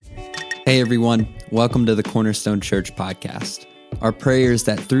Hey everyone, welcome to the Cornerstone Church podcast. Our prayer is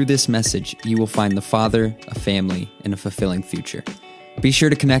that through this message, you will find the Father, a family, and a fulfilling future. Be sure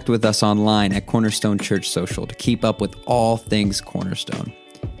to connect with us online at Cornerstone Church Social to keep up with all things Cornerstone.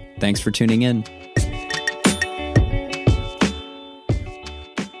 Thanks for tuning in.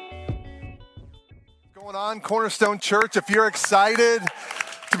 Going on, Cornerstone Church, if you're excited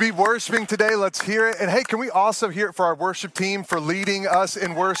to be worshiping today, let's hear it. And hey, can we also hear it for our worship team for leading us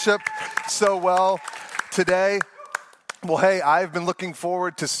in worship so well today? Well, hey, I've been looking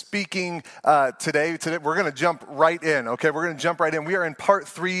forward to speaking today. We're going to jump right in, okay? We're going to jump right in. We are in part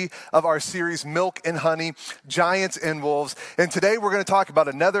 3 of our series, Milk and Honey, Giants and Wolves. And today we're going to talk about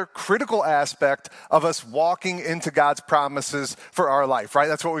another critical aspect of us walking into God's promises for our life, right?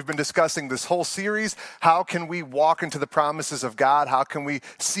 That's what we've been discussing this whole series. How can we walk into the promises of God? How can we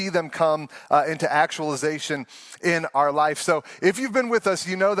see them come into actualization in our life? So if you've been with us,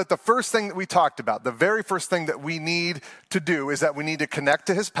 you know that the first thing that we talked about, the very first thing that we need to do is that we need to connect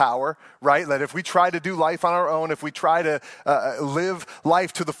to his power, right? That if we try to do life on our own, if we try to live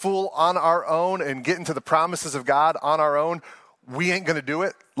life to the full on our own and get into the promises of God on our own, we ain't going to do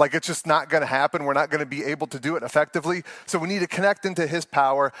it. Like, it's just not going to happen. We're not going to be able to do it effectively. So we need to connect into his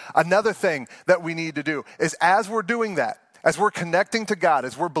power. Another thing that we need to do is, as we're doing that, as we're connecting to God,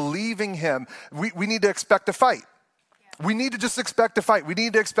 as we're believing him, we need to expect a fight. We need to just expect a fight. We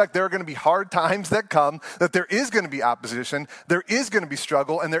need to expect there are going to be hard times that come, that there is going to be opposition, there is going to be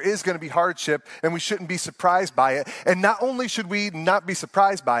struggle, and there is going to be hardship, and we shouldn't be surprised by it. And not only should we not be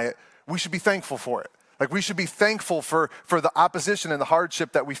surprised by it, we should be thankful for it. Like, we should be thankful for the opposition and the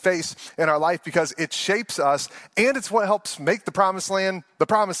hardship that we face in our life, because it shapes us, and it's what helps make the promised land,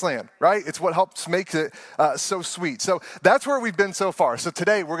 right? It's what helps make it so sweet. So that's where we've been so far. So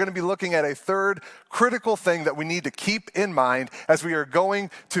today we're going to be looking at a third critical thing that we need to keep in mind as we are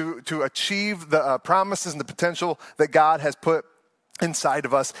going to achieve the promises and the potential that God has put inside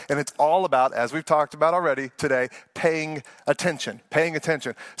of us. And it's all about, as we've talked about already today, paying attention.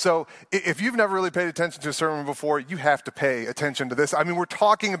 So if you've never really paid attention to a sermon before, you have to pay attention to this. I mean, we're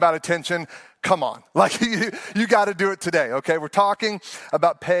talking about attention. Come on. Like, you got to do it today, okay? We're talking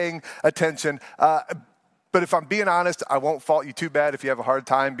about paying attention. But if I'm being honest, I won't fault you too bad if you have a hard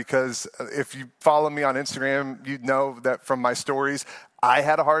time, because if you follow me on Instagram, you know that from my stories, I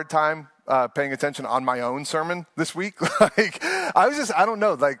had a hard time paying attention on my own sermon this week. I was just having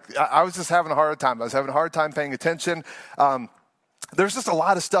a hard time. I was having a hard time paying attention. There's just a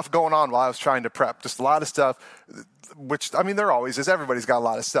lot of stuff going on while I was trying to prep, just a lot of stuff, which, I mean, there always is. Everybody's got a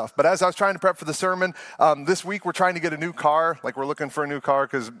lot of stuff. But as I was trying to prep for the sermon, this week we're trying to get a new car. Like, we're looking for a new car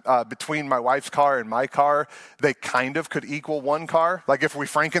because between my wife's car and my car, they kind of could equal one car. Like, if we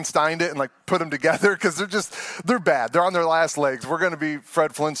Frankensteined it and like put them together, because they're bad. They're on their last legs. We're going to be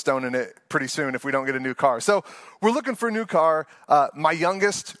Fred Flintstone in it pretty soon if we don't get a new car. So we're looking for a new car. My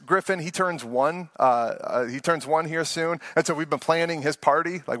youngest, Griffin, he turns 1. He turns 1 here soon. And so we've been planning his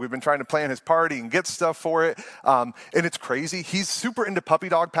party. Like, we've been trying to plan his party and get stuff for it. And it's crazy. He's super into Puppy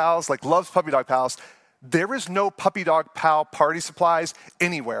Dog Pals, like loves Puppy Dog Pals. There is no Puppy Dog Pal party supplies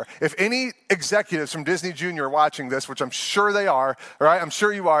anywhere. If any executives from Disney Junior are watching this, which I'm sure they are, all right, I'm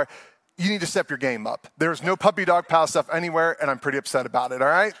sure you are, you need to step your game up. There's no Puppy Dog Pal stuff anywhere, and I'm pretty upset about it, all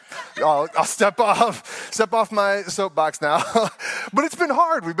right? I'll step off my soapbox now. But it's been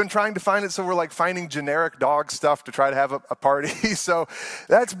hard. We've been trying to find it, so we're like finding generic dog stuff to try to have a party. So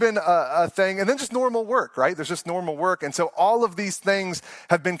that's been a thing. And then just normal work, right? There's just normal work. And so all of these things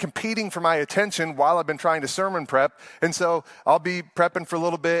have been competing for my attention while I've been trying to sermon prep. And so I'll be prepping for a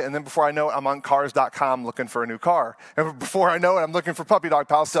little bit, and then before I know it, I'm on cars.com looking for a new car. And before I know it, I'm looking for Puppy Dog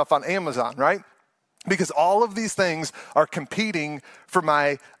Pal stuff on Amazon, right? Because all of these things are competing for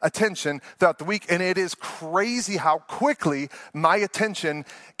my attention throughout the week. And it is crazy how quickly my attention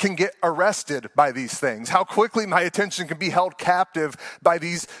can get arrested by these things, how quickly my attention can be held captive by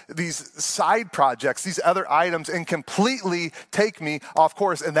these side projects, these other items, and completely take me off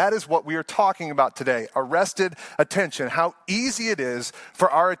course. And that is what we are talking about today, arrested attention, how easy it is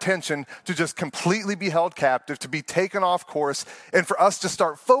for our attention to just completely be held captive, to be taken off course, and for us to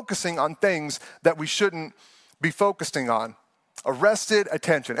start focusing on things that we shouldn't be focusing on. Arrested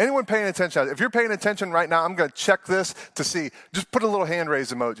attention. Anyone paying attention? If you're paying attention right now, I'm going to check this to see. Just put a little hand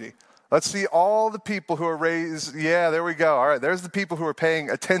raise emoji. Let's see all the people who are raised. Yeah, there we go. All right, there's the people who are paying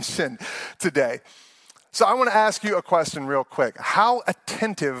attention today. So I want to ask you a question real quick. How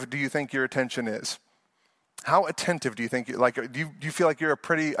attentive do you think your attention is? How attentive do you think, do you feel like you're a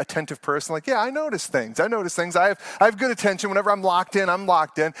pretty attentive person? Like, yeah, I notice things. I have good attention. Whenever I'm locked in, I'm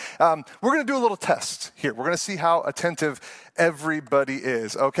locked in. We're going to do a little test here. We're going to see how attentive everybody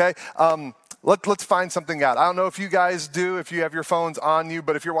is, okay? Let's find something out. I don't know if you guys do, if you have your phones on you,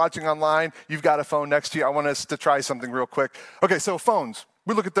 but if you're watching online, you've got a phone next to you. I want us to try something real quick. Okay, so phones.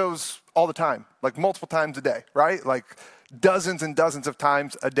 We look at those all the time, like multiple times a day, right? Like dozens and dozens of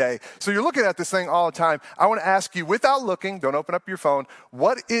times a day. So you're looking at this thing all the time. I want to ask you, without looking, don't open up your phone,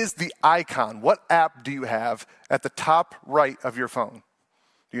 what is the icon? What app do you have at the top right of your phone?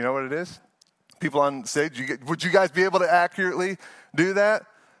 Do you know what it is? People on stage, would you guys be able to accurately do that?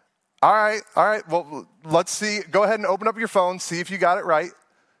 All right. Well, let's see. Go ahead and open up your phone, see if you got it right.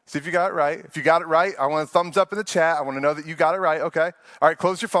 If you got it right, I want a thumbs up in the chat. I want to know that you got it right. Okay. All right,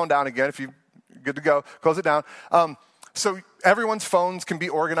 close your phone down again if you're good to go. Close it down. So everyone's phones can be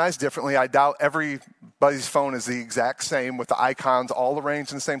organized differently. I doubt everybody's phone is the exact same with the icons all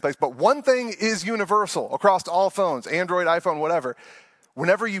arranged in the same place. But one thing is universal across all phones, Android, iPhone, whatever.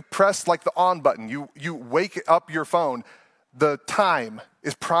 Whenever you press like the on button, you wake up your phone, the time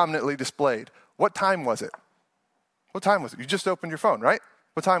is prominently displayed. What time was it? You just opened your phone, right?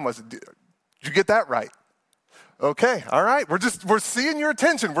 What time was it? Did you get that right? Okay, all right. We're seeing your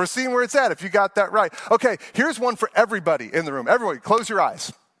attention. We're seeing where it's at if you got that right. Okay, here's one for everybody in the room. Everybody, close your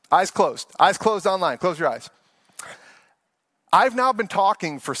eyes. Eyes closed. Eyes closed online. Close your eyes. I've now been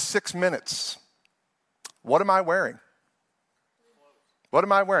talking for 6 minutes. What am I wearing?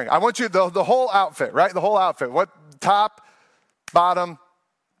 I want you, the whole outfit, right? The whole outfit. What, top, bottom,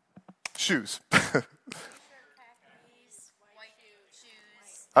 shoes.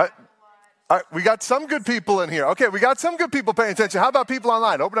 All right, we got some good people in here. Okay, we got some good people paying attention. How about people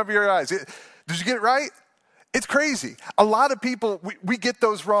online? Open up your eyes. Did you get it right? It's crazy. A lot of people, we get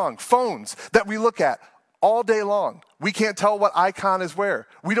those wrong. Phones that we look at all day long. We can't tell what icon is where.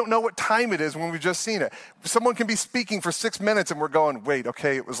 We don't know what time it is when we've just seen it. Someone can be speaking for 6 minutes and we're going, wait,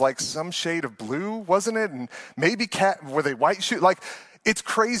 okay, it was like some shade of blue, wasn't it? And maybe were they white shoes? Like, it's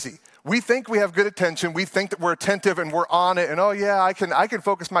crazy. We think we have good attention. We think that we're attentive and we're on it. And oh yeah, I can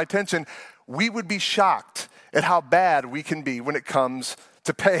focus my attention. We would be shocked at how bad we can be when it comes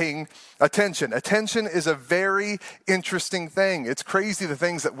to paying attention. Attention is a very interesting thing. It's crazy the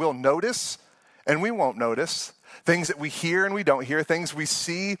things that we'll notice and we won't notice. Things that we hear and we don't hear. Things we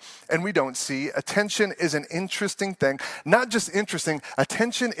see and we don't see. Attention is an interesting thing. Not just interesting,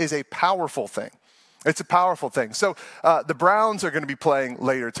 attention is a powerful thing. It's a powerful thing. So the Browns are going to be playing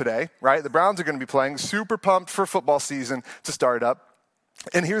later today, right? The Browns are going to be playing. Super pumped for football season to start up.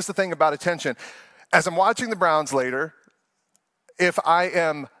 And here's the thing about attention. As I'm watching the Browns later, if I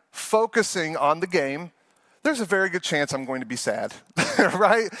am focusing on the game, there's a very good chance I'm going to be sad,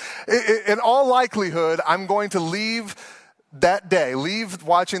 right? In all likelihood, I'm going to leave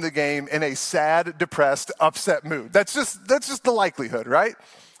watching the game in a sad, depressed, upset mood. That's just the likelihood, right?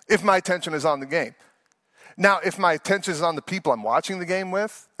 If my attention is on the game. Now, if my attention is on the people I'm watching the game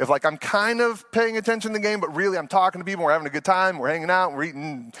with, if like I'm kind of paying attention to the game, but really I'm talking to people, we're having a good time, we're hanging out, we're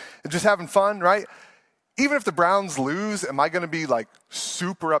eating, just having fun, right? Even if the Browns lose, am I going to be like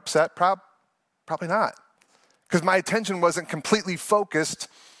super upset? Probably not. Because my attention wasn't completely focused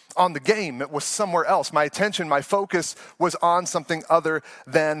on the game. It was somewhere else. My attention, my focus was on something other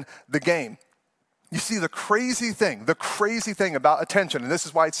than the game. You see, the crazy thing about attention, and this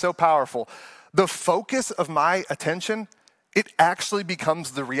is why it's so powerful, the focus of my attention, it actually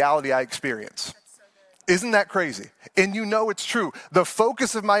becomes the reality I experience. Isn't that crazy? And you know it's true. The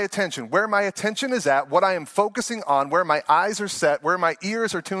focus of my attention, where my attention is at, what I am focusing on, where my eyes are set, where my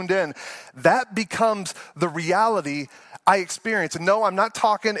ears are tuned in, that becomes the reality I experience. And no, I'm not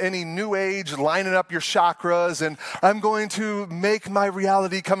talking any new age, lining up your chakras, and I'm going to make my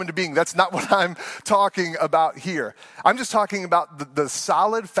reality come into being. That's not what I'm talking about here. I'm just talking about the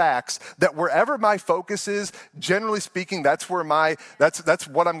solid facts that wherever my focus is, generally speaking, that's what I'm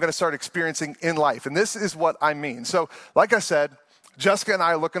going to start experiencing in life. And this is what I mean. So, like I said, Jessica and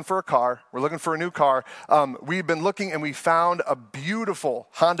I are looking for a car. We're looking for a new car. We've been looking and we found a beautiful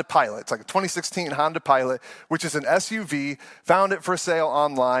Honda Pilot. It's like a 2016 Honda Pilot, which is an SUV. Found it for sale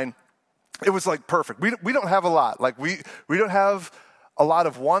online. It was like perfect. We don't have a lot. Like we don't have a lot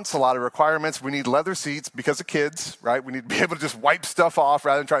of wants, a lot of requirements. We need leather seats because of kids, right? We need to be able to just wipe stuff off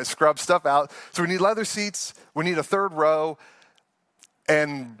rather than try to scrub stuff out. So we need leather seats. We need a third row.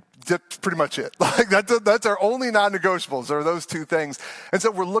 And that's pretty much it. Like that's our only non-negotiables are those two things. And so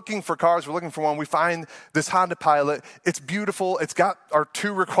we're looking for cars. We're looking for one. We find this Honda Pilot. It's beautiful. It's got our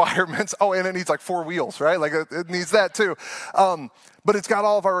two requirements. Oh, and it needs like 4 wheels, right? Like it needs that too. But it's got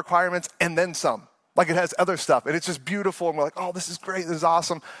all of our requirements and then some. Like it has other stuff, and it's just beautiful, and we're like, oh, this is great, this is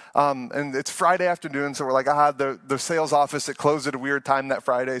awesome. And it's Friday afternoon, so we're like, the sales office, it closed at a weird time that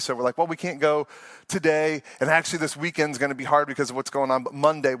Friday, so we're like, well, we can't go today, and actually this weekend's going to be hard because of what's going on, but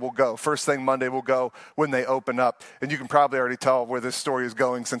Monday we'll go. First thing Monday we'll go when they open up, and you can probably already tell where this story is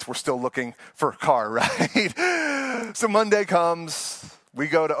going since we're still looking for a car, right? So Monday comes, we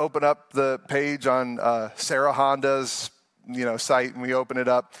go to open up the page on Sarah Honda's site, and we open it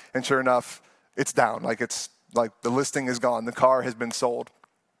up, and sure enough, it's down. It's like the listing is gone. The car has been sold.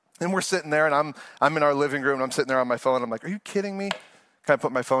 And we're sitting there, and I'm in our living room, and I'm sitting there on my phone. I'm like, are you kidding me? Kind of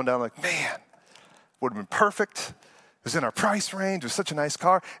put my phone down. I'm like, man, would have been perfect. It was in our price range. It was such a nice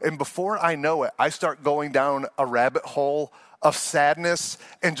car. And before I know it, I start going down a rabbit hole of sadness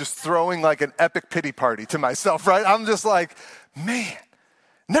and just throwing like an epic pity party to myself, right? I'm just like, man,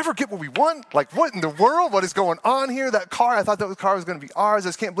 never get what we want. Like, what in the world? What is going on here? That car, I thought that car was going to be ours. I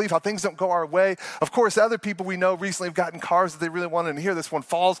just can't believe how things don't go our way. Of course, other people we know recently have gotten cars that they really wanted, and here this one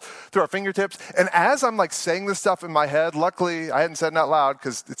falls through our fingertips. And as I'm like saying this stuff in my head, luckily I hadn't said it out loud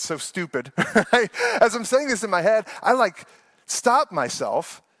because it's so stupid. Right? As I'm saying this in my head, I like stop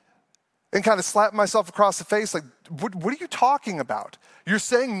myself and kind of slap myself across the face like, what are you talking about? You're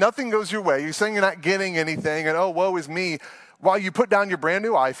saying nothing goes your way. You're saying you're not getting anything, and oh, woe is me. While you put down your brand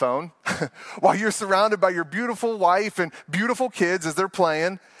new iPhone, while you're surrounded by your beautiful wife and beautiful kids as they're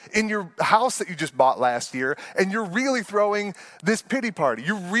playing in your house that you just bought last year, and you're really throwing this pity party.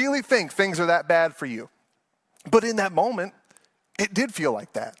 You really think things are that bad for you. But in that moment, it did feel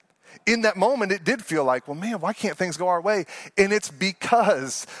like that. In that moment, it did feel like, well, man, why can't things go our way? And it's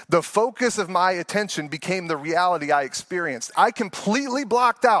because the focus of my attention became the reality I experienced. I completely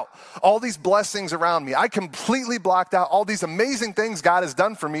blocked out all these blessings around me. I completely blocked out all these amazing things God has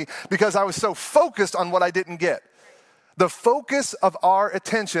done for me because I was so focused on what I didn't get. The focus of our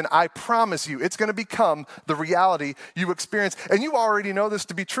attention, I promise you, it's going to become the reality you experience. And you already know this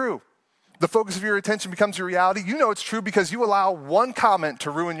to be true. The focus of your attention becomes your reality. You know it's true because you allow one comment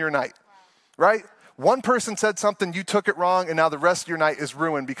to ruin your night, right? One person said something, you took it wrong, and now the rest of your night is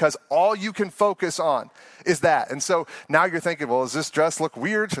ruined because all you can focus on is that. And so now you're thinking, well, does this dress look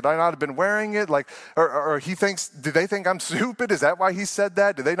weird? Should I not have been wearing it? Or he thinks, do they think I'm stupid? Is that why he said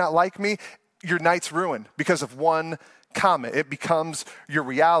that? Do they not like me? Your night's ruined because of one comment. It becomes your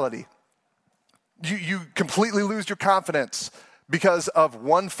reality. You completely lose your confidence because of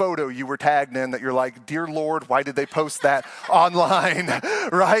one photo you were tagged in that you're like, dear Lord, why did they post that online,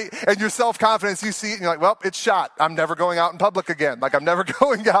 right? And your self-confidence, you see it and you're like, well, it's shot. I'm never going out in public again. Like I'm never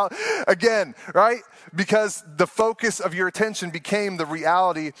going out again, right? Because the focus of your attention became the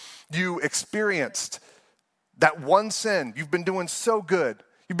reality you experienced. That one sin, you've been doing so good.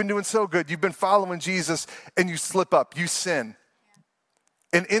 You've been doing so good. You've been following Jesus and you slip up, you sin.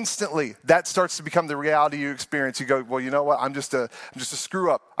 And instantly, that starts to become the reality you experience. You go, well, you know what? I'm just a screw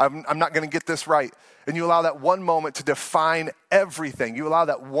up. I'm not going to get this right. And you allow that one moment to define everything. You allow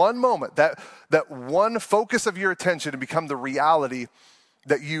that one moment, that one focus of your attention to become the reality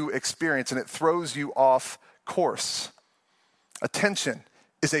that you experience, and it throws you off course. Attention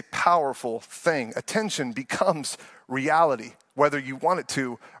is a powerful thing. Attention becomes reality, whether you want it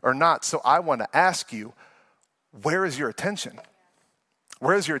to or not. So I want to ask you, where is your attention?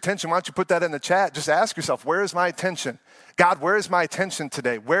 Where is your attention? Why don't you put that in the chat? Just ask yourself, where is my attention? God, where is my attention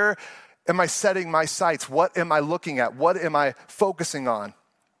today? Where am I setting my sights? What am I looking at? What am I focusing on?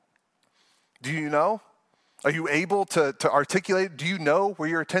 Do you know? Are you able to articulate? Do you know where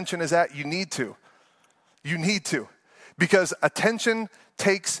your attention is at? You need to. You need to. Because attention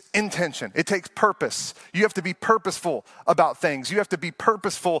takes intention. It takes purpose. You have to be purposeful about things. You have to be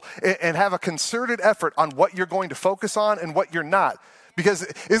purposeful and have a concerted effort on what you're going to focus on and what you're not. Because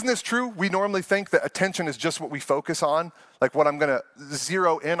isn't this true? We normally think that attention is just what we focus on, like what I'm going to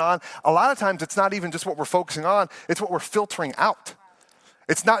zero in on. A lot of times it's not even just what we're focusing on, it's what we're filtering out.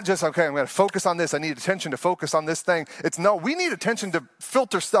 It's not just, okay, I'm going to focus on this. I need attention to focus on this thing. It's no, we need attention to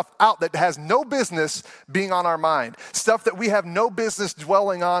filter stuff out that has no business being on our mind, stuff that we have no business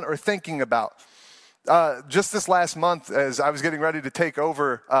dwelling on or thinking about. Just this last month, as I was getting ready to take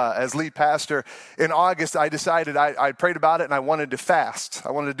over as lead pastor, in August, I decided I prayed about it and I wanted to fast. I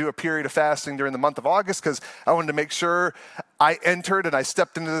wanted to do a period of fasting during the month of August because I wanted to make sure I entered and I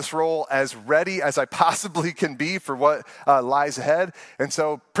stepped into this role as ready as I possibly can be for what lies ahead. And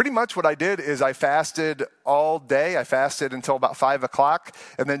so pretty much what I did is I fasted all day. I fasted until about 5 o'clock.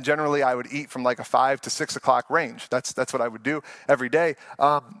 And then generally I would eat from like a 5 to 6 o'clock range. That's what I would do every day.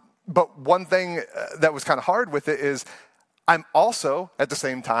 But one thing that was kind of hard with it is I'm also at the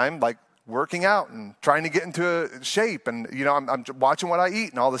same time like working out and trying to get into shape, and I'm watching what I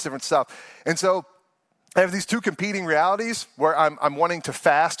eat and all this different stuff. And so I have these two competing realities where I'm wanting to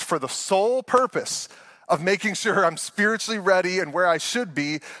fast for the sole purpose of making sure I'm spiritually ready and where I should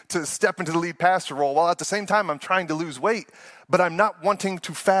be to step into the lead pastor role, while at the same time I'm trying to lose weight, but I'm not wanting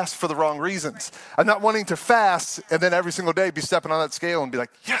to fast for the wrong reasons. I'm not wanting to fast and then every single day be stepping on that scale and be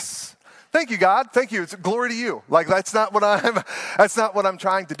like, yes, thank you, God, thank you, it's glory to you. Like that's not what I'm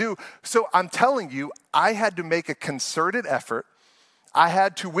trying to do. So I'm telling you, I had to make a concerted effort. I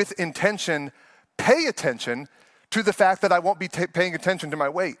had to, with intention, pay attention to the fact that I won't be paying attention to my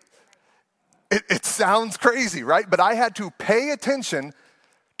weight. It sounds crazy, right? But I had to pay attention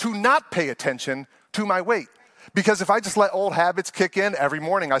to not pay attention to my weight. Because if I just let old habits kick in, every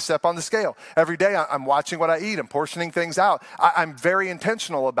morning I step on the scale. Every day I'm watching what I eat. I'm portioning things out. I'm very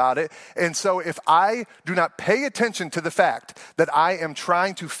intentional about it. And so if I do not pay attention to the fact that I am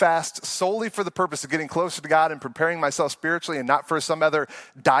trying to fast solely for the purpose of getting closer to God and preparing myself spiritually and not for some other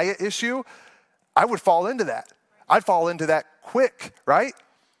diet issue, I would fall into that. I'd fall into that quick, right?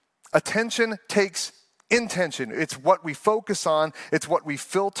 Attention takes intention. It's what we focus on. It's what we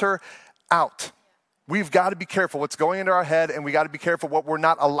filter out. We've got to be careful what's going into our head, and we got to be careful what we're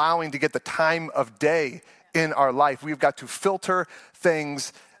not allowing to get the time of day in our life. We've got to filter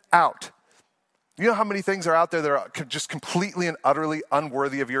things out. You know how many things are out there that are just completely and utterly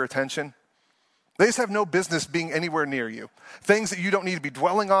unworthy of your attention? They just have no business being anywhere near you. Things that you don't need to be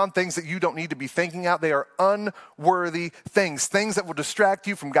dwelling on, things that you don't need to be thinking out. They are unworthy things that will distract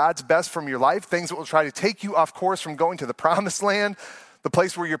you from God's best from your life, things that will try to take you off course from going to the promised land, the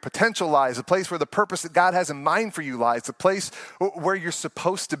place where your potential lies, the place where the purpose that God has in mind for you lies, the place where you're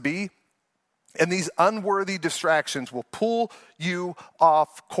supposed to be. And these unworthy distractions will pull you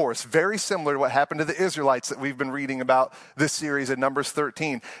off course. Very similar to what happened to the Israelites that we've been reading about this series in Numbers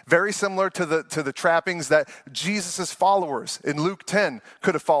 13. Very similar to the trappings that Jesus' followers in Luke 10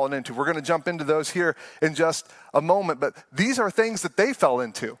 could have fallen into. We're going to jump into those here in just a moment. But these are things that they fell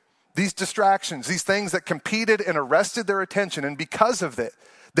into. These distractions, these things that competed and arrested their attention. And because of it,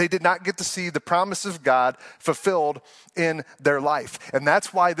 they did not get to see the promises of God fulfilled in their life. And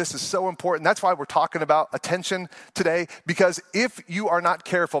that's why this is so important. That's why we're talking about attention today. Because if you are not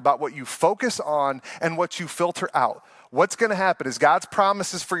careful about what you focus on and what you filter out, what's going to happen is God's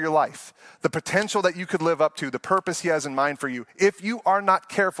promises for your life, the potential that you could live up to, the purpose he has in mind for you. If you are not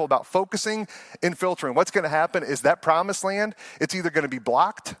careful about focusing and filtering, what's going to happen is that promised land, it's either going to be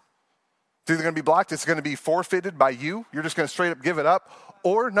blocked. It's either going to be blocked, it's going to be forfeited by you. You're just going to straight up give it up.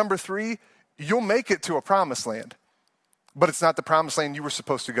 Or number 3, you'll make it to a promised land, but it's not the promised land you were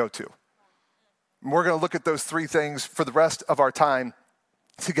supposed to go to. And we're going to look at those 3 things for the rest of our time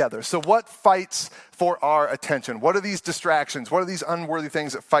together. So what fights for our attention? What are these distractions? What are these unworthy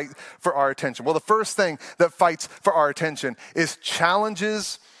things that fight for our attention? Well, the first thing that fights for our attention is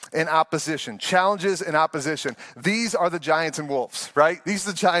challenges and opposition. Challenges and opposition. These are the giants and wolves, right? These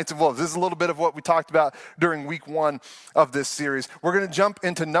are the giants and wolves. This is a little bit of what we talked about during week 1 of this series. We're going to jump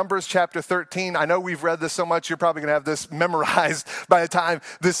into Numbers chapter 13. I know we've read this so much, you're probably going to have this memorized by the time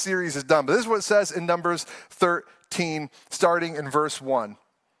this series is done. But this is what it says in Numbers 13, starting in verse 1.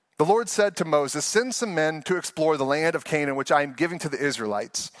 The Lord said to Moses, send some men to explore the land of Canaan, which I am giving to the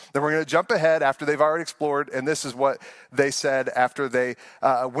Israelites. Then we're going to jump ahead after they've already explored, and this is what they said after they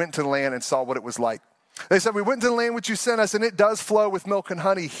went to the land and saw what it was like. They said, we went to the land which you sent us, and it does flow with milk and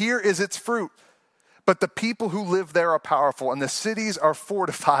honey. Here is its fruit. But the people who live there are powerful, and the cities are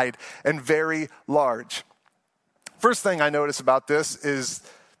fortified and very large. First thing I notice about this is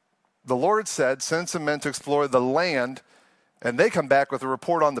the Lord said, send some men to explore the land, and they come back with a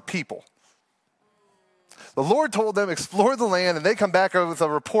report on the people. The Lord told them, explore the land, and they come back with a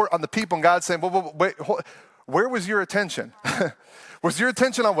report on the people, and God's saying, wait, where was your attention? Was your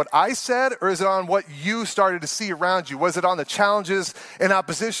attention on what I said, or is it on what you started to see around you? Was it on the challenges and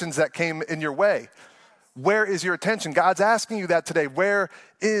oppositions that came in your way? Where is your attention? God's asking you that today. Where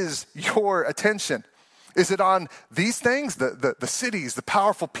is your attention? Is it on these things, the cities, the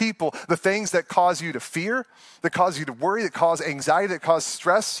powerful people, the things that cause you to fear, that cause you to worry, that cause anxiety, that cause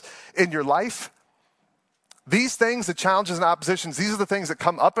stress in your life? These things, the challenges and oppositions, these are the things that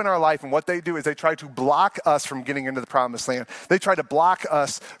come up in our life, and what they do is they try to block us from getting into the promised land. They try to block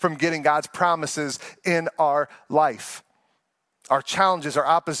us from getting God's promises in our life. Our challenges, our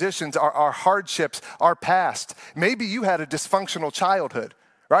oppositions, our hardships, our past. Maybe you had a dysfunctional childhood,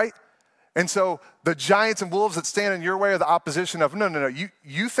 right? And so the giants and wolves that stand in your way are the opposition of, no.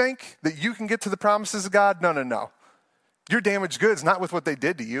 You think that you can get to the promises of God? No. You're damaged goods, not with what they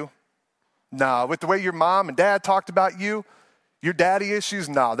did to you. No, with the way your mom and dad talked about you, your daddy issues,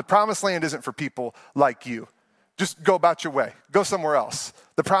 no. The promised land isn't for people like you. Just go about your way. Go somewhere else.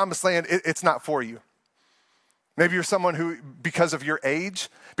 The promised land, it's not for you. Maybe you're someone who, because of your age,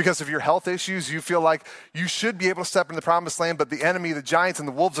 because of your health issues, you feel like you should be able to step into the promised land, but the enemy, the giants and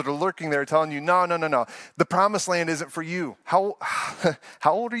the wolves that are lurking there are telling you, no. The promised land isn't for you. How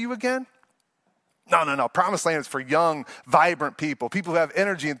old are you again? No. Promised land is for young, vibrant people who have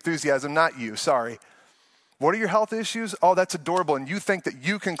energy, enthusiasm, not you. Sorry. What are your health issues? Oh, that's adorable. And you think that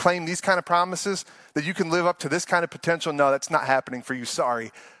you can claim these kind of promises, that you can live up to this kind of potential? No, that's not happening for you.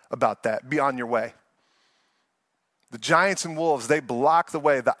 Sorry about that. Be on your way. The giants and wolves, they block the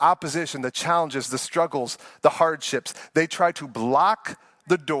way. The opposition, the challenges, the struggles, the hardships, they try to block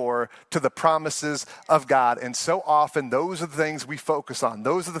the door to the promises of God. And so often, those are the things we focus on.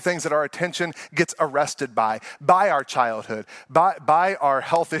 Those are the things that our attention gets arrested by our childhood, by our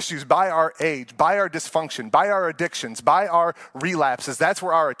health issues, by our age, by our dysfunction, by our addictions, by our relapses. That's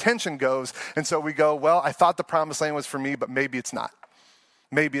where our attention goes. And so we go, well, I thought the promised land was for me, but maybe it's not.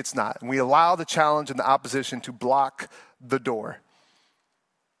 Maybe it's not. And we allow the challenge and the opposition to block the door.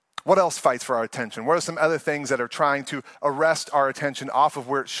 What else fights for our attention? What are some other things that are trying to arrest our attention off of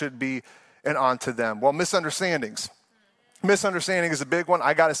where it should be and onto them? Well, misunderstandings. Misunderstanding is a big one.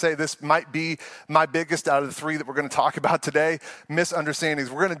 I got to say, this might be my biggest out of the three that we're going to talk about today.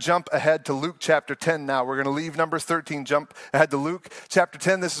 Misunderstandings. We're going to jump ahead to Luke chapter 10 now. We're going to leave Numbers 13, jump ahead to Luke chapter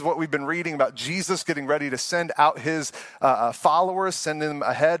 10. This is what we've been reading about Jesus getting ready to send out his followers, send them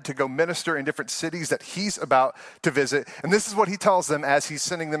ahead to go minister in different cities that he's about to visit. And this is what he tells them as he's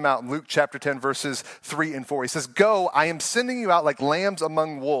sending them out in Luke chapter 10, verses 3 and 4. He says, "Go, I am sending you out like lambs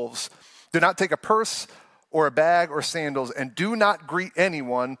among wolves. Do not take a purse or a bag or sandals, and do not greet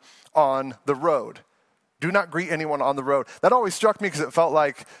anyone on the road." Do not greet anyone on the road. That always struck me because it felt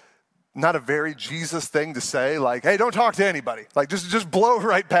like not a very Jesus thing to say, like, hey, don't talk to anybody. Like, just blow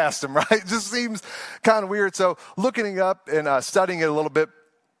right past them, right? It just seems kind of weird. So looking it up and studying it a little bit,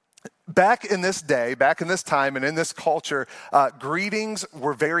 back in this day, back in this time, and in this culture, greetings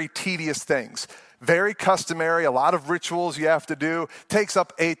were very tedious things. Very customary, a lot of rituals you have to do, takes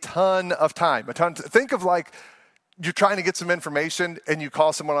up a ton of time. Think of like you're trying to get some information and you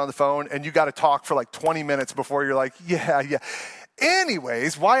call someone on the phone and you got to talk for like 20 minutes before you're like, yeah.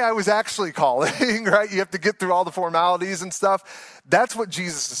 Anyways, why I was actually calling, right? You have to get through all the formalities and stuff. That's what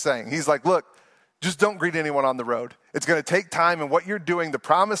Jesus is saying. He's like, look, just don't greet anyone on the road. It's going to take time, and what you're doing, the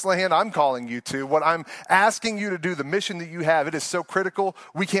promised land I'm calling you to, what I'm asking you to do, the mission that you have, it is so critical,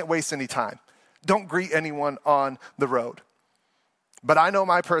 we can't waste any time. Don't greet anyone on the road. But I know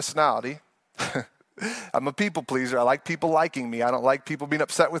my personality. I'm a people pleaser. I like people liking me. I don't like people being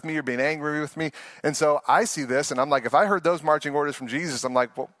upset with me or being angry with me. And so I see this, and I'm like, if I heard those marching orders from Jesus, I'm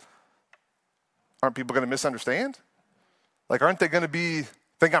like, well, aren't people going to misunderstand? Like, aren't they going to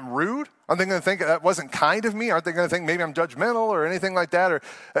think I'm rude? Aren't they going to think that wasn't kind of me? Aren't they going to think maybe I'm judgmental or anything like that? Or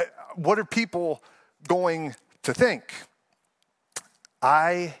what are people going to think?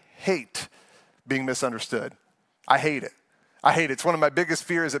 I hate being misunderstood. I hate it. It's one of my biggest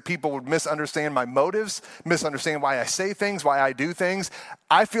fears that people would misunderstand my motives, misunderstand why I say things, why I do things.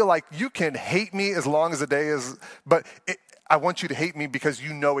 I feel like you can hate me as long as the day is, but I want you to hate me because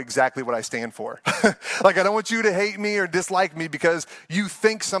you know exactly what I stand for. Like, I don't want you to hate me or dislike me because you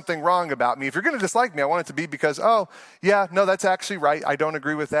think something wrong about me. If you're going to dislike me, I want it to be because, oh, yeah, no, that's actually right. I don't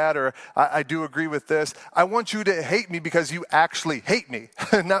agree with that, or I do agree with this. I want you to hate me because you actually hate me,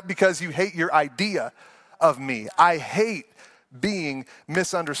 not because you hate your idea of me. I hate being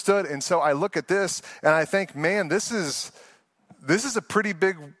misunderstood. And so I look at this and I think, man, this is a pretty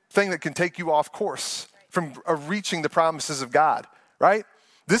big thing that can take you off course from reaching the promises of God, right?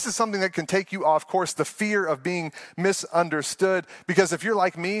 This is something that can take you off course, the fear of being misunderstood. Because if you're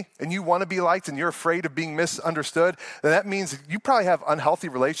like me and you want to be liked and you're afraid of being misunderstood, then that means you probably have unhealthy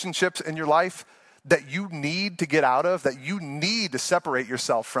relationships in your life that you need to get out of, that you need to separate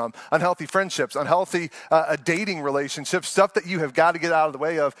yourself from. Unhealthy friendships, unhealthy dating relationships, stuff that you have got to get out of the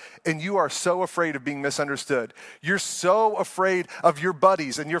way of, and you are so afraid of being misunderstood. You're so afraid of your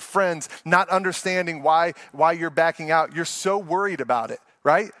buddies and your friends not understanding why you're backing out. You're so worried about it,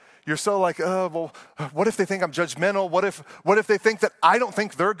 right? You're so like, oh, well, what if they think I'm judgmental? What if they think that I don't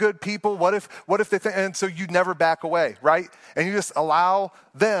think they're good people? What if they think, and so you never back away, right? And you just allow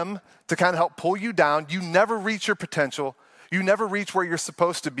them to kind of help pull you down. You never reach your potential. You never reach where you're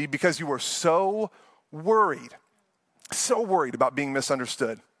supposed to be because you are so worried about being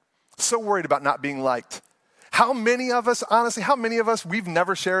misunderstood, so worried about not being liked. How many of us, honestly, we've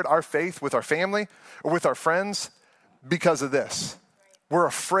never shared our faith with our family or with our friends because of this? We're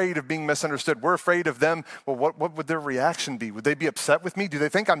afraid of being misunderstood. We're afraid of them. Well, what would their reaction be? Would they be upset with me? Do they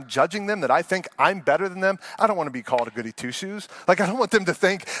think I'm judging them, that I think I'm better than them? I don't want to be called a goody two-shoes. Like, I don't want them to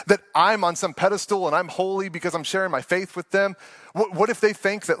think that I'm on some pedestal and I'm holy because I'm sharing my faith with them. What if they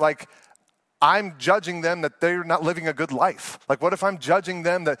think that, like, I'm judging them that they're not living a good life? Like, what if I'm judging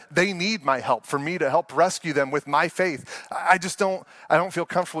them that they need my help for me to help rescue them with my faith? I don't feel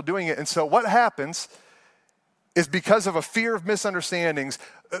comfortable doing it. And so what happens is, because of a fear of misunderstandings,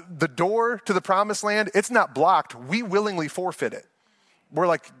 the door to the promised land, it's not blocked. We willingly forfeit it. We're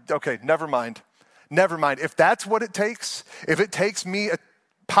like, okay, never mind. If that's what it takes, if it takes me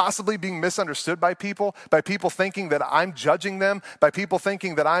possibly being misunderstood by people thinking that I'm judging them, by people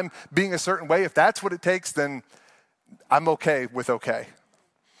thinking that I'm being a certain way, if that's what it takes, then I'm okay with okay.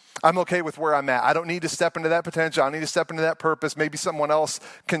 I'm okay with where I'm at. I don't need to step into that potential. I don't need to step into that purpose. Maybe someone else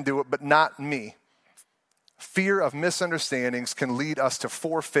can do it, but not me. Fear of misunderstandings can lead us to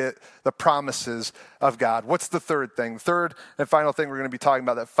forfeit the promises of God. What's the third thing? The third and final thing we're going to be talking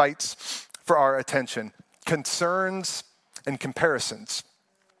about that fights for our attention: concerns and comparisons.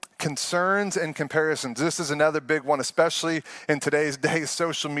 Concerns and comparisons. This is another big one, especially in today's day,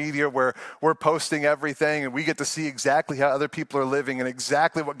 social media, where we're posting everything and we get to see exactly how other people are living and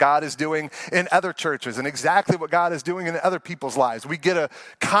exactly what God is doing in other churches and exactly what God is doing in other people's lives. We get a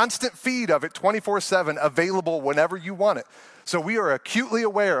constant feed of it 24/7, available whenever you want it. So we are acutely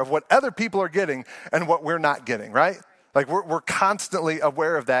aware of what other people are getting and what we're not getting, right? Like, we're constantly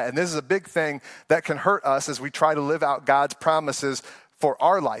aware of that. And this is a big thing that can hurt us as we try to live out God's promises for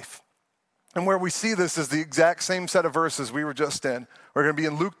our life. And where we see this is the exact same set of verses we were just in. We're going to be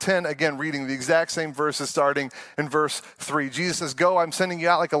in Luke 10, again, reading the exact same verses starting in verse 3. Jesus says, "Go, I'm sending you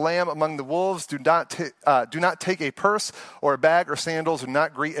out like a lamb among the wolves. Do not take a purse or a bag or sandals. Do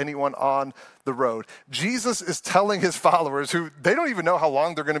not greet anyone on the road." Jesus is telling his followers, who they don't even know how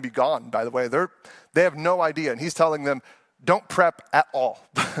long they're going to be gone, by the way. They have no idea. And he's telling them, don't prep at all.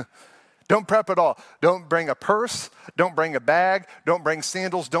 Don't prep at all. Don't bring a purse. Don't bring a bag. Don't bring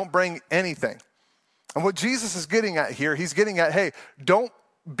sandals. Don't bring anything. And what Jesus is getting at here, he's getting at, hey, don't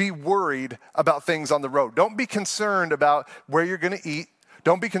be worried about things on the road. Don't be concerned about where you're going to eat.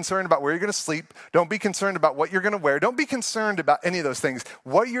 Don't be concerned about where you're going to sleep. Don't be concerned about what you're going to wear. Don't be concerned about any of those things.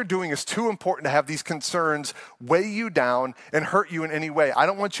 What you're doing is too important to have these concerns weigh you down and hurt you in any way. I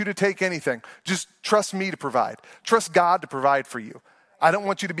don't want you to take anything. Just trust me to provide. Trust God to provide for you. I don't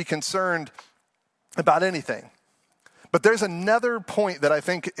want you to be concerned about anything. But there's another point that I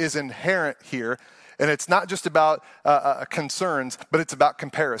think is inherent here, and it's not just about concerns, but it's about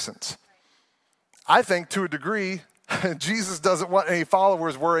comparisons. I think, to a degree, Jesus doesn't want any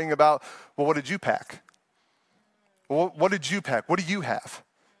followers worrying about, well, what did you pack? Well, what did you pack? What do you have?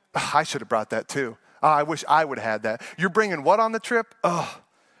 Oh, I should have brought that too. Oh, I wish I would have had that. You're bringing what on the trip? Oh,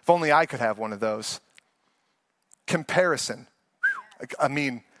 if only I could have one of those. Comparison. I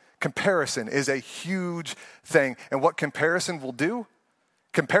mean, comparison is a huge thing. And what comparison will do?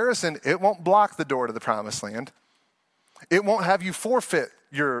 Comparison, it won't block the door to the promised land. It won't have you forfeit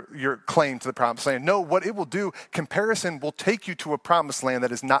your claim to the promised land. No, what it will do, comparison will take you to a promised land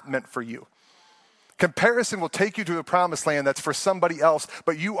that is not meant for you. Comparison will take you to a promised land that's for somebody else,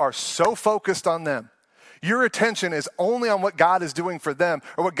 but you are so focused on them. Your attention is only on what God is doing for them,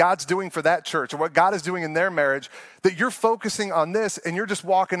 or what God's doing for that church, or what God is doing in their marriage, that you're focusing on this and you're just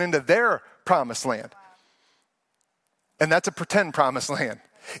walking into their promised land. And that's a pretend promised land.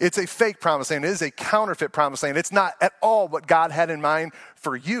 It's a fake promised land. It is a counterfeit promised land. It's not at all what God had in mind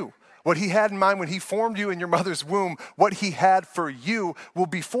for you. What he had in mind when he formed you in your mother's womb, what he had for you will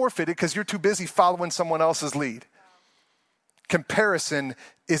be forfeited because you're too busy following someone else's lead. Comparison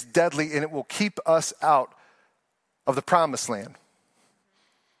is deadly, and it will keep us out of the promised land.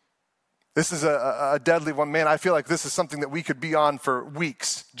 This is a deadly one. Man, I feel like this is something that we could be on for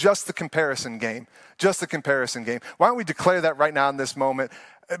weeks. Just the comparison game. Just the comparison game. Why don't we declare that right now in this moment?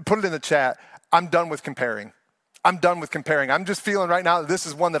 Put it in the chat. I'm done with comparing. I'm done with comparing. I'm just feeling right now that this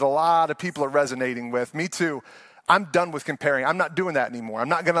is one that a lot of people are resonating with. Me too. I'm done with comparing. I'm not doing that anymore. I'm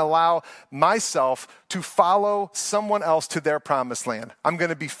not going to allow myself to follow someone else to their promised land. I'm going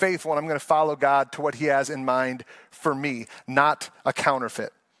to be faithful, and I'm going to follow God to what he has in mind for me, not a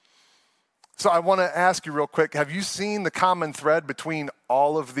counterfeit. So I want to ask you real quick, have you seen the common thread between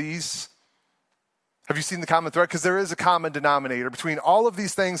all of these? Have you seen the common thread? Because there is a common denominator between all of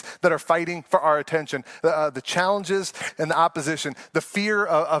these things that are fighting for our attention. The challenges and the opposition, the fear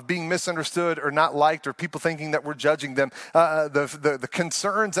of being misunderstood or not liked, or people thinking that we're judging them, the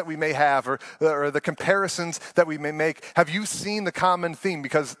concerns that we may have, or the comparisons that we may make. Have you seen the common theme?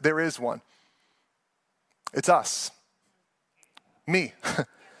 Because there is one. It's us. Me.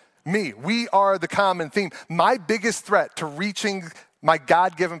 Me. We are the common theme. My biggest threat to reaching my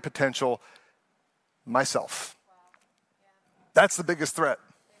God-given potential, myself. That's the biggest threat.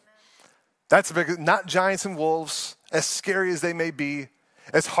 That's the biggest, not giants and wolves, as scary as they may be,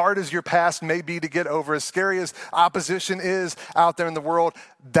 as hard as your past may be to get over, as scary as opposition is out there in the world.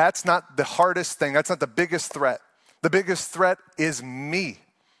 That's not the hardest thing. That's not the biggest threat. The biggest threat is me.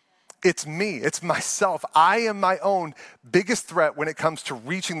 It's me. It's myself. I am my own biggest threat when it comes to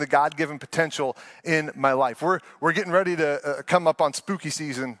reaching the God-given potential in my life. We're getting ready to come up on spooky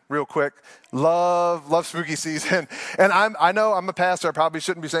season real quick. Love spooky season. And I know I'm a pastor. I probably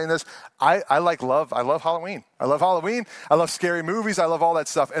shouldn't be saying this. I like love. I love Halloween. I love Halloween. I love scary movies. I love all that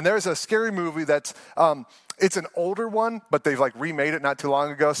stuff. And there's a scary movie that's it's an older one, but they've like remade it not too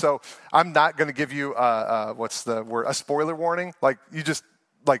long ago. So I'm not going to give you what's the word? A spoiler warning.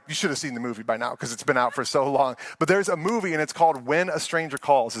 You should have seen the movie by now because it's been out for so long. But there's a movie and it's called When a Stranger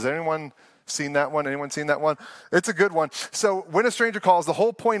Calls. Has anyone seen that one? Anyone seen that one? It's a good one. So When a Stranger Calls, the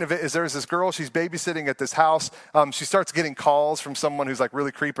whole point of it is there's this girl, she's babysitting at this house. She starts getting calls from someone who's like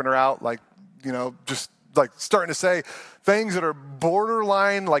really creeping her out, just like starting to say things that are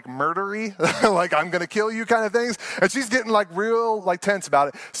borderline like murdery, like I'm going to kill you kind of things. And she's getting like real like tense about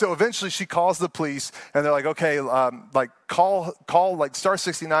it. So eventually she calls the police and they're like, okay, call like star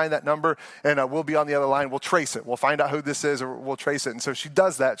 69, that number, and we'll be on the other line. We'll trace it. We'll find out who this is or we'll trace it. And so she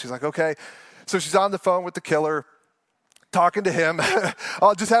does that. She's like, okay. So she's on the phone with the killer, talking to him,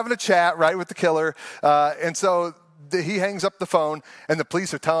 just having a chat, right, with the killer. And so he hangs up the phone, and the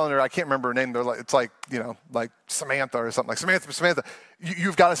police are telling her, I can't remember her name. They're like, it's like, like Samantha or something. Like, Samantha,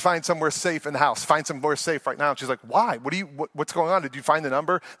 you've got to find somewhere safe in the house. Find somewhere safe right now. And she's like, why? What's going on? Did you find the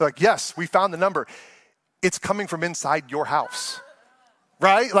number? They're like, yes, we found the number. It's coming from inside your house,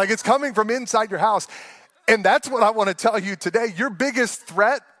 right? Like, it's coming from inside your house. And that's what I want to tell you today. Your biggest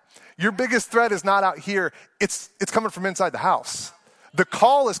threat is not out here. It's coming from inside the house. The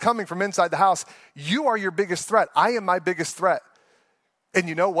call is coming from inside the house. You are your biggest threat. I am my biggest threat. And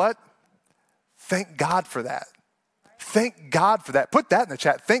you know what? Thank God for that. Thank God for that. Put that in the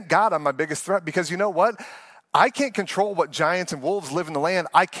chat. Thank God I'm my biggest threat, because you know what? I can't control what giants and wolves live in the land.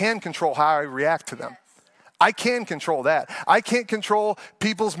 I can control how I react to them. I can control that. I can't control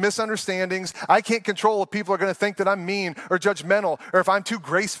people's misunderstandings. I can't control if people are going to think that I'm mean or judgmental or if I'm too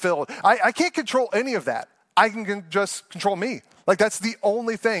grace-filled. I can't control any of that. I can just control me. Like, that's the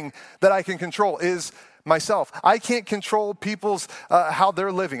only thing that I can control is myself. I can't control people's, how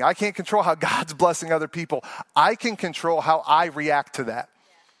they're living. I can't control how God's blessing other people. I can control how I react to that.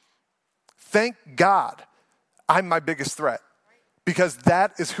 Thank God I'm my biggest threat, because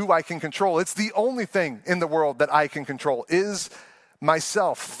that is who I can control. It's the only thing in the world that I can control is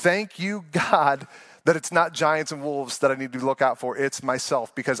myself. Thank you, God, that it's not giants and wolves that I need to look out for. It's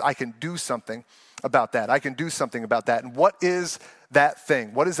myself, because I can do something about that. I can do something about that. And what is that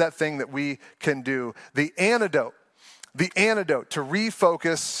thing? What is that thing that we can do? The antidote to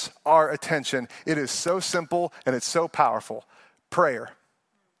refocus our attention, it is so simple and it's so powerful. Prayer.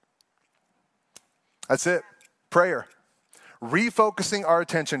 That's it. Prayer. Refocusing our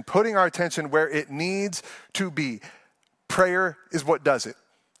attention, putting our attention where it needs to be. Prayer is what does it.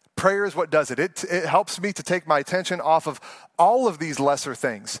 Prayer is what does it. It helps me to take my attention off of all of these lesser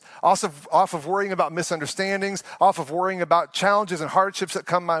things, off of worrying about misunderstandings, off of worrying about challenges and hardships that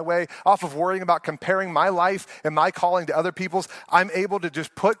come my way, off of worrying about comparing my life and my calling to other people's. I'm able to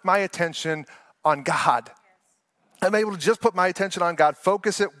just put my attention on God. I'm able to just put my attention on God,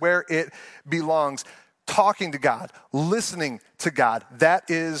 focus it where it belongs. Talking to God, listening to God, that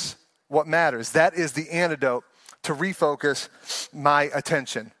is what matters. That is the antidote to refocus my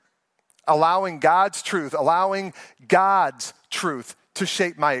attention. Allowing God's truth to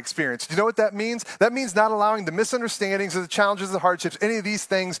shape my experience. Do you know what that means? That means not allowing the misunderstandings or the challenges or the hardships, any of these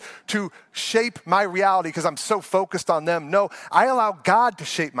things to shape my reality because I'm so focused on them. No, I allow God to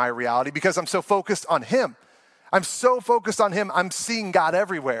shape my reality because I'm so focused on Him. I'm so focused on Him, I'm seeing God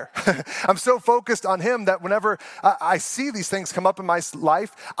everywhere. I'm so focused on Him that whenever I see these things come up in my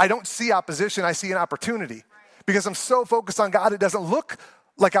life, I don't see opposition, I see an opportunity. Because I'm so focused on God, it doesn't look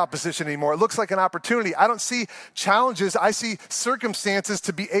like opposition anymore. It looks like an opportunity. I don't see challenges. I see circumstances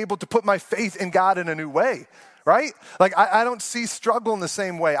to be able to put my faith in God in a new way, right? Like I don't see struggle in the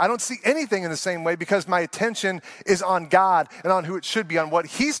same way. I don't see anything in the same way because my attention is on God and on who it should be, on what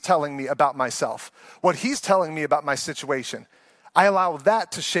He's telling me about myself, what He's telling me about my situation. I allow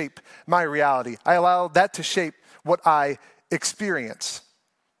that to shape my reality. I allow that to shape what I experience.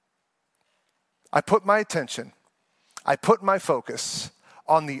 I put my attention, I put my focus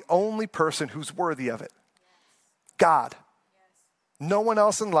on the only person who's worthy of it, God. No one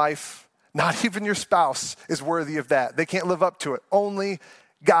else in life, not even your spouse, is worthy of that. They can't live up to it. Only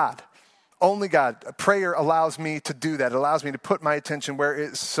God. Only God. Prayer allows me to do that. It allows me to put my attention where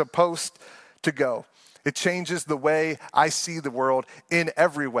it's supposed to go. It changes the way I see the world in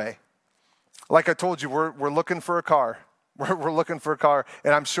every way. Like I told you, we're looking for a car. We're looking for a car,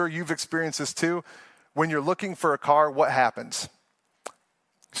 and I'm sure you've experienced this too. When you're looking for a car, what happens?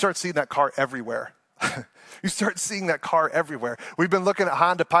 You start seeing that car everywhere. You start seeing that car everywhere. We've been looking at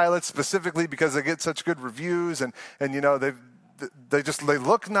Honda Pilots specifically because they get such good reviews, and you know, they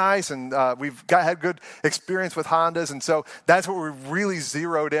look nice, and we've had good experience with Hondas, and so that's what we're really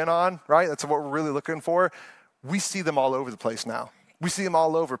zeroed in on, right? That's what we're really looking for. We see them all over the place now. We see them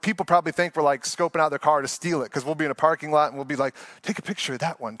all over. People probably think we're like scoping out their car to steal it because we'll be in a parking lot and we'll be like, take a picture of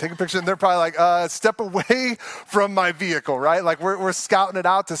that one. Take a picture. And they're probably like, step away from my vehicle, right? Like we're scouting it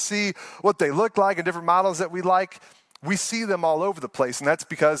out to see what they look like and different models that we like. We see them all over the place, and that's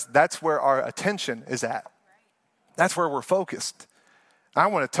because that's where our attention is at. That's where we're focused. I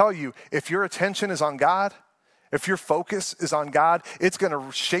want to tell you, if your attention is on God, if your focus is on God, it's going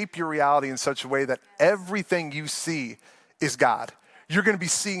to shape your reality in such a way that everything you see is God. You're going to be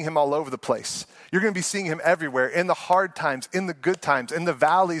seeing him all over the place. You're going to be seeing him everywhere, in the hard times, in the good times, in the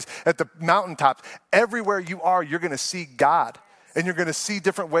valleys, at the mountaintops. Everywhere you are, you're going to see God. And you're going to see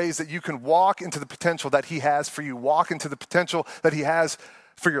different ways that you can walk into the potential that he has for you, walk into the potential that he has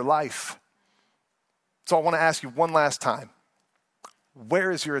for your life. So I want to ask you one last time,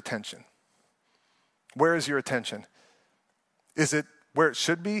 where is your attention? Where is your attention? Is it where it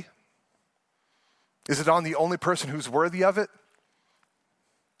should be? Is it on the only person who's worthy of it?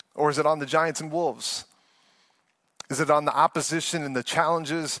 Or is it on the giants and wolves? Is it on the opposition and the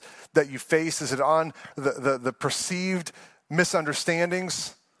challenges that you face? Is it on the perceived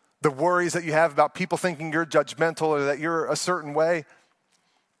misunderstandings, the worries that you have about people thinking you're judgmental or that you're a certain way?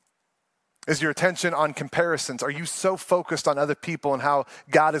 Is your attention on comparisons? Are you so focused on other people and how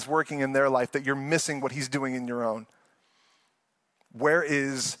God is working in their life that you're missing what he's doing in your own? Where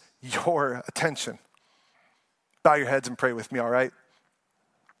is your attention? Bow your heads and pray with me, all right?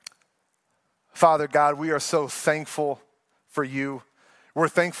 Father God, we are so thankful for you. We're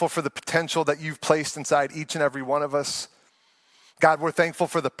thankful for the potential that you've placed inside each and every one of us. God, we're thankful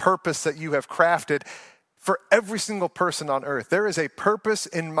for the purpose that you have crafted for every single person on earth. There is a purpose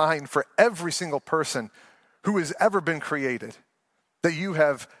in mind for every single person who has ever been created that you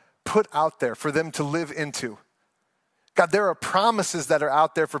have put out there for them to live into. God, there are promises that are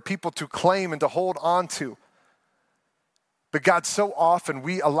out there for people to claim and to hold on to. But God, so often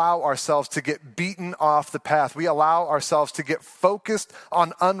we allow ourselves to get beaten off the path. We allow ourselves to get focused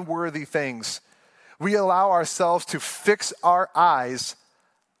on unworthy things. We allow ourselves to fix our eyes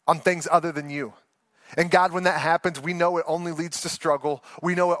on things other than you. And God, when that happens, we know it only leads to struggle.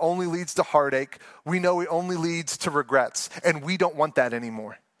 We know it only leads to heartache. We know it only leads to regrets. And we don't want that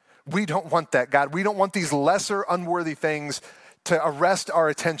anymore. We don't want that, God. We don't want these lesser unworthy things to arrest our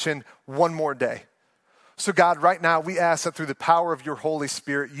attention one more day. So God, right now we ask that through the power of your Holy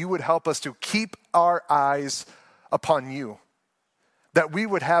Spirit, you would help us to keep our eyes upon you. That we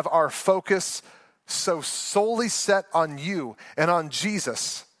would have our focus so solely set on you and on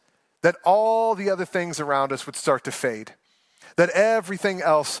Jesus that all the other things around us would start to fade. That everything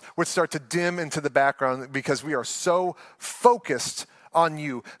else would start to dim into the background because we are so focused on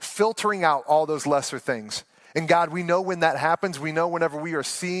you, filtering out all those lesser things. And God, we know when that happens, we know whenever we are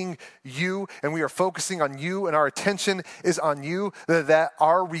seeing you and we are focusing on you and our attention is on you, that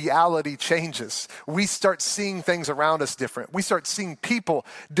our reality changes. We start seeing things around us different. We start seeing people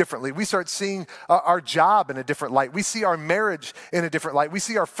differently. We start seeing our job in a different light. We see our marriage in a different light. We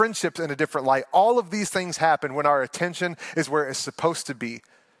see our friendships in a different light. All of these things happen when our attention is where it's supposed to be,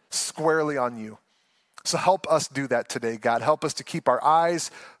 squarely on you. So help us do that today, God. Help us to keep our eyes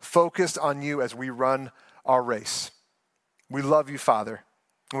focused on you as we run our race. We love you, Father,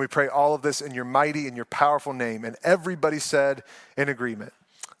 and we pray all of this in your mighty and your powerful name. And everybody said in agreement,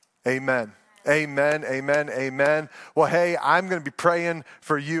 amen. Amen, amen, amen. Well, hey, I'm going to be praying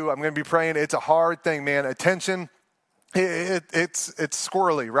for you. I'm going to be praying. It's a hard thing, man. Attention. It's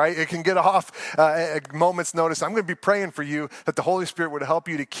squirrely, right? It can get off at a moment's notice. I'm going to be praying for you that the Holy Spirit would help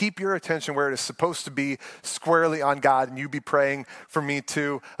you to keep your attention where it is supposed to be, squarely on God. And you be praying for me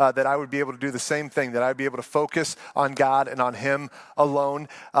too, that I would be able to do the same thing, that I'd be able to focus on God and on him alone.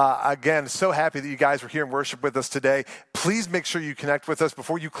 Again, so happy that you guys were here in worship with us today. Please make sure you connect with us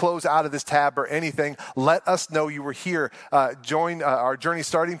before you close out of this tab or anything. Let us know you were here. Join our Journey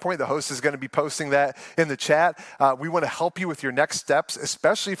Starting Point. The host is going to be posting that in the chat. We want want to help you with your next steps,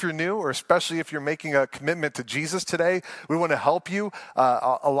 especially if you're new or especially if you're making a commitment to Jesus today. We want to help you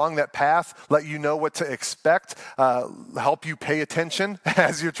along that path, let you know what to expect, help you pay attention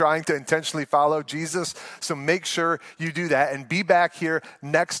as you're trying to intentionally follow Jesus. So make sure you do that and be back here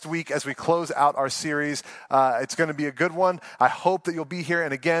next week as we close out our series. It's going to be a good one. I hope that you'll be here.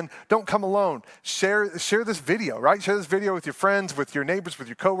 And again, don't come alone. Share this video, right? Share this video with your friends, with your neighbors, with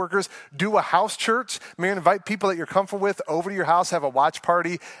your coworkers. Do a house church. Man, invite people that you're comfortable with over to your house. Have a watch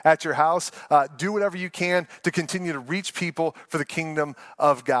party at your house. Do whatever you can to continue to reach people for the kingdom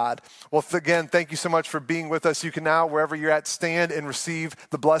of God. Well, again, thank you so much for being with us. You can now, wherever you're at, stand and receive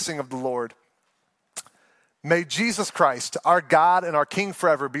the blessing of the Lord. May Jesus Christ, our God and our King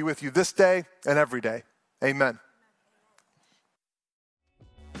forever, be with you this day and every day. Amen.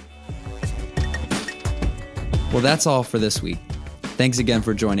 Well, that's all for this week. Thanks again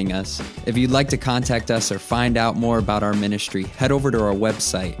for joining us. If you'd like to contact us or find out more about our ministry, head over to our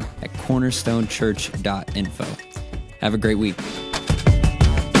website at cornerstonechurch.info. Have a great week.